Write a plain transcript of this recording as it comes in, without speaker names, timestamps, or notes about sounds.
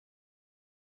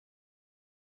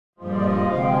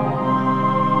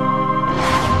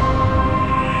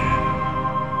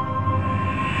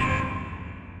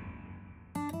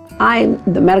I'm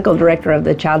the medical director of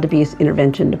the Child Abuse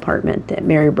Intervention Department at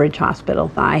Mary Bridge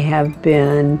Hospital. I have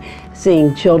been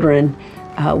seeing children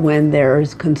when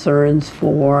there's concerns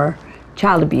for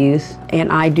child abuse,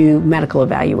 and I do medical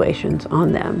evaluations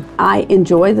on them. I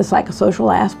enjoy the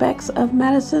psychosocial aspects of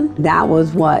medicine. That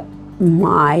was what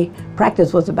my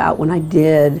practice was about when I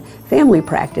did family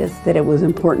practice, that it was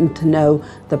important to know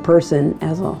the person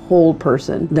as a whole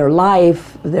person, their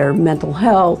life, their mental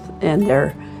health, and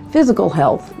their physical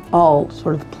health all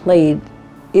sort of played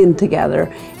in together.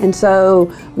 And so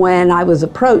when I was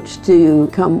approached to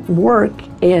come work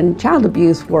in child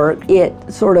abuse work, it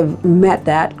sort of met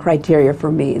that criteria for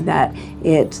me, that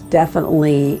it's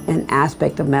definitely an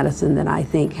aspect of medicine that I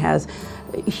think has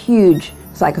huge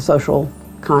psychosocial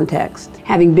context.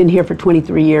 Having been here for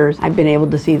 23 years, I've been able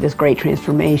to see this great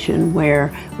transformation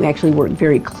where we actually work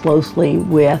very closely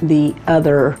with the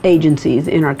other agencies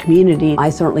in our community. I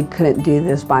certainly couldn't do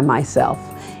this by myself,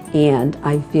 and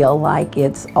I feel like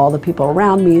it's all the people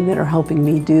around me that are helping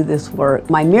me do this work.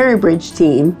 My Mary Bridge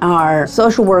team are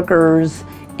social workers,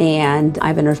 and I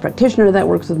have a nurse practitioner that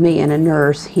works with me and a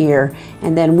nurse here,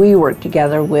 and then we work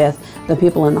together with the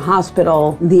people in the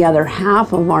hospital. The other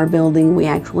half of our building, we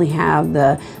actually have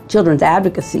the Children's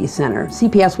Advocacy Center,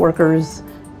 CPS workers,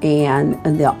 and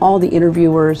all the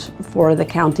interviewers for the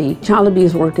county. Child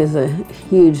abuse work is a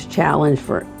huge challenge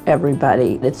for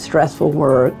everybody. It's stressful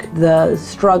work. The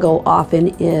struggle often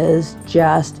is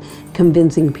just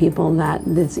convincing people that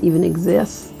this even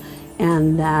exists,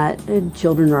 and that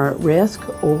children are at risk,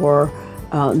 or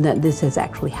that this has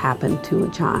actually happened to a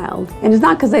child. And it's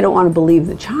not because they don't want to believe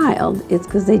the child, it's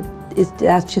because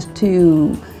that's just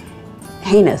too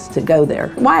heinous to go there.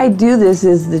 Why I do this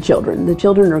is the children. The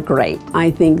children are great. I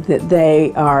think that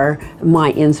they are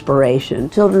my inspiration.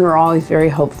 Children are always very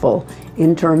hopeful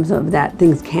in terms of that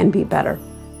things can be better.